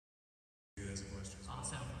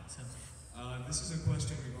So, This is a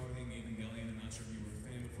question regarding Evangelion. I'm not sure if you were a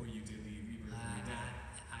fan before you did the Rebirth of your dad.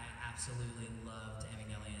 I absolutely loved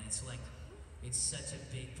Evangelion. It's such a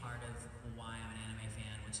big part of why I'm an anime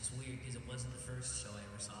fan, which is weird because it wasn't the first show I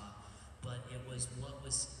ever saw, but it was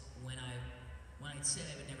when I said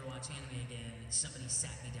I would never watch anime again. Somebody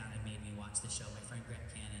sat me down and made me watch the show. My friend Greg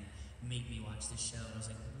Cannon made me watch the show, and I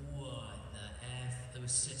was like, what the f? It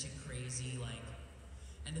was such a crazy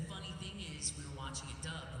And the funny thing is, we were watching it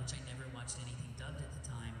dubbed, which I never watched anything dubbed at the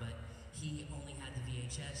time, but he only had the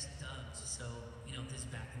VHS dubbed, so, this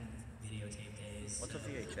is back in videotape days. What's a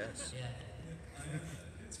VHS? Yeah.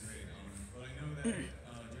 It's great. But I know that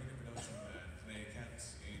during the production of that, they kept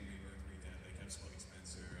in Rebirth Redad, they kept Spuggy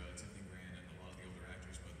Spencer, Tiffany Grant, and a lot of the older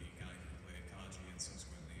actors, but the guy who played Kaji and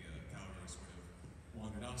subsequently Kaoru sort of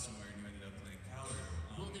wandered off somewhere and you ended up playing Kaoru.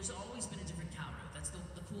 Well, there's always been a different Kaoru. That's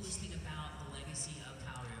the coolest thing about the legacy of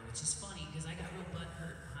Kaoru, which is funny because I got real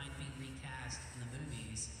butthurt behind being recast in the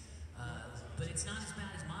movies. But it's not as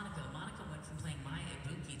bad as Monica. Monica went from playing Maya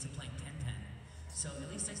Ibuki to playing Pen Pen. So at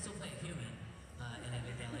least I still play a human in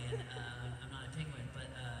Evangelion. I'm not a penguin. But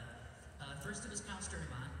first it was Kyle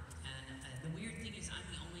Sturtevant. And the weird thing is I'm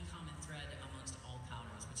the only common thread amongst all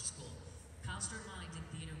Kaorus, which is cool. Kyle Sturtevant I did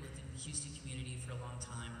theater with in the Houston community for a long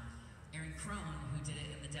time. Aaron Crone, who did it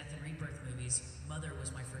in the Death and Rebirth movies, mother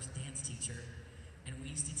was my first dance teacher. And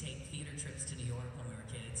we used to take theater trips to New York when we were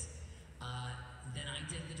kids. Then I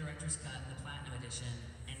did the director's cut and the Platinum Edition,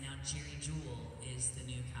 and now Jerry Jewell is the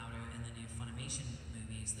new Kaoru in the new Funimation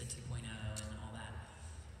movies, the 2.0 and all that.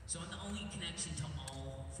 So I'm the only connection to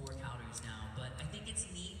all four Kaorus now, but I think it's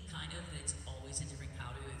neat kind of that it's always a different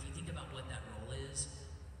Kaoru. If you think about what that role is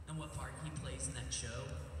and what part he plays in that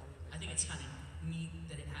show, I think it's kind of neat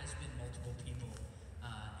that it has been multiple people,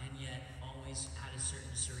 and yet always had a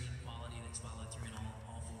certain serene quality that's followed through in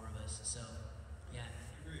all four of us. So, yeah.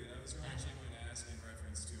 Agreed. I was actually going to ask in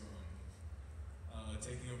reference to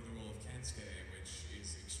taking over the role of Kensuke, which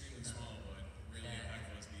is extremely small, but really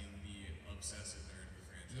impactful as being the obsessive nerd of the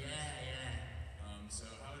franchise. Yeah. So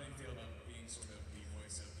how did you feel about being sort of the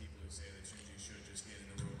voice of people who say that Shinji should just get in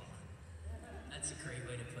a robot? That's a great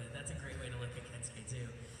way to put it. That's a great way to look at Kensuke too.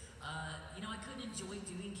 I couldn't enjoy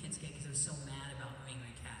doing Kensuke because I was so mad about being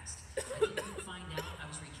recast. I didn't find out I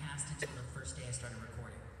was recast until the first day I started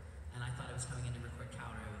recording. And I thought I was coming in to record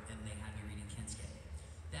Kaoru, and they had me reading Kensuke.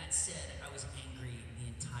 That said, I was angry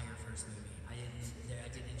the entire first movie. I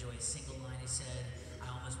didn't enjoy a single line I said.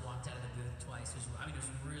 I almost walked out of the booth twice. I was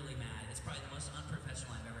really mad. It's probably the most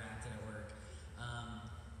unprofessional I've ever acted at work.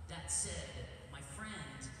 That said, my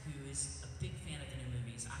friend, who is a big fan of the new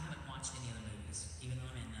movies, I haven't watched any other movies, even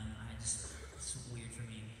though I'm in them. It's weird for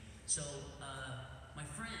me. So, my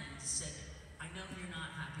friend said, I know you're not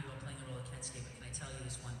happy about playing the role of Kensuke, but can I tell you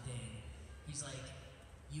this one thing? He's like,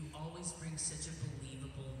 you always bring such a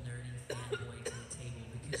believable, nerdy fanboy to the table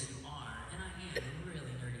because you are, and I am a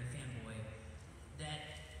really nerdy fanboy, that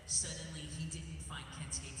suddenly he didn't find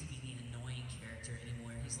Kensuke to be the annoying character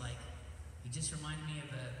anymore. He's like, he just reminded me of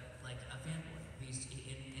a fanboy.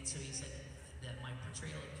 And so he said that my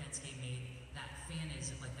portrayal of Kensuke made that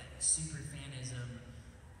fanism, like that super fanism,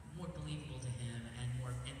 more believable to him and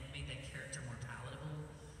made that character more palatable.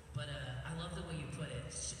 But I love the way you put it.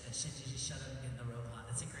 Shinji, just shut up and get in the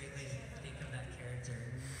robot. That's a great way to think of that character.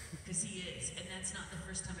 Because he is. And that's not the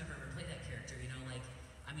first time I've ever played that character, in a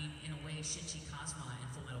way, Shinji Kazuma in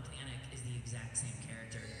Full Metal Panic is the exact same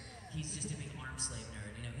character. He's just a big arm slave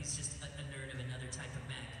nerd, he's just a nerd of another type of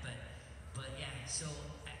mech. But yeah, so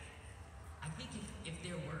I think if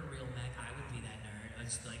there were a real mech, I would be that nerd. I'd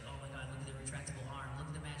just be like, oh my god, look at the retractable arm, look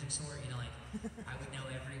at the magic sword, I would know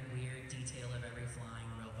every weird detail of every flying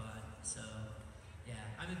robot. So yeah,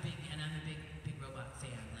 I'm a big robot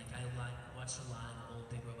fan. I watched a lot of old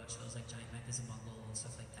big robot shows like Giant Mechas and Bungle and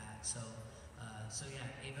stuff like that. So yeah,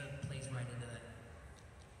 Ava plays right into that